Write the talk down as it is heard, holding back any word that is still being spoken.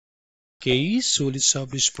Okay, so let's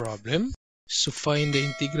solve this problem. So find the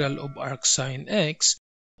integral of arcsine x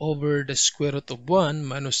over the square root of 1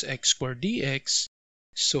 minus x squared dx.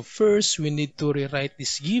 So first, we need to rewrite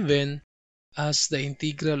this given as the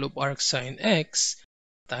integral of arcsine x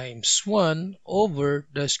times 1 over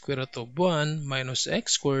the square root of 1 minus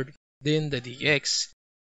x squared, then the dx.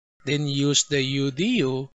 Then use the u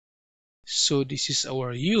du. So this is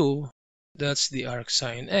our u, that's the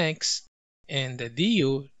arcsine x. And the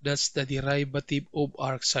du, that's the derivative of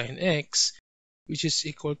arcsine x, which is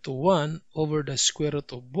equal to 1 over the square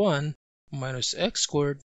root of 1 minus x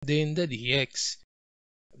squared, then the dx.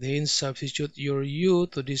 Then substitute your u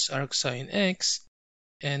to this arcsine x,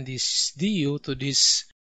 and this du to this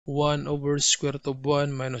 1 over square root of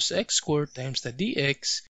 1 minus x squared times the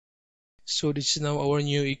dx. So this is now our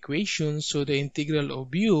new equation, so the integral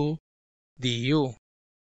of u du.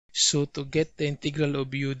 So to get the integral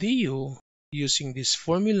of u du, using this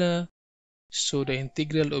formula, so the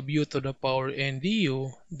integral of u to the power n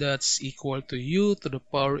du, that's equal to u to the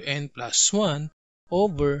power n plus 1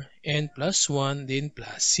 over n plus 1 then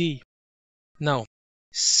plus c. Now,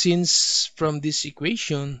 since from this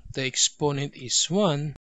equation the exponent is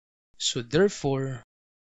 1, so therefore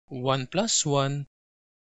 1 plus 1,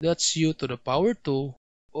 that's u to the power 2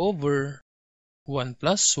 over 1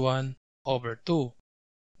 plus 1 over 2,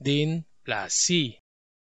 then plus c.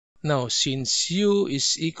 Now, since u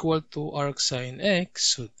is equal to arcsine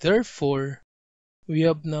x, so therefore, we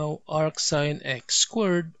have now arcsine x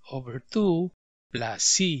squared over 2 plus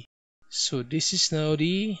c. So this is now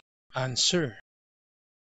the answer.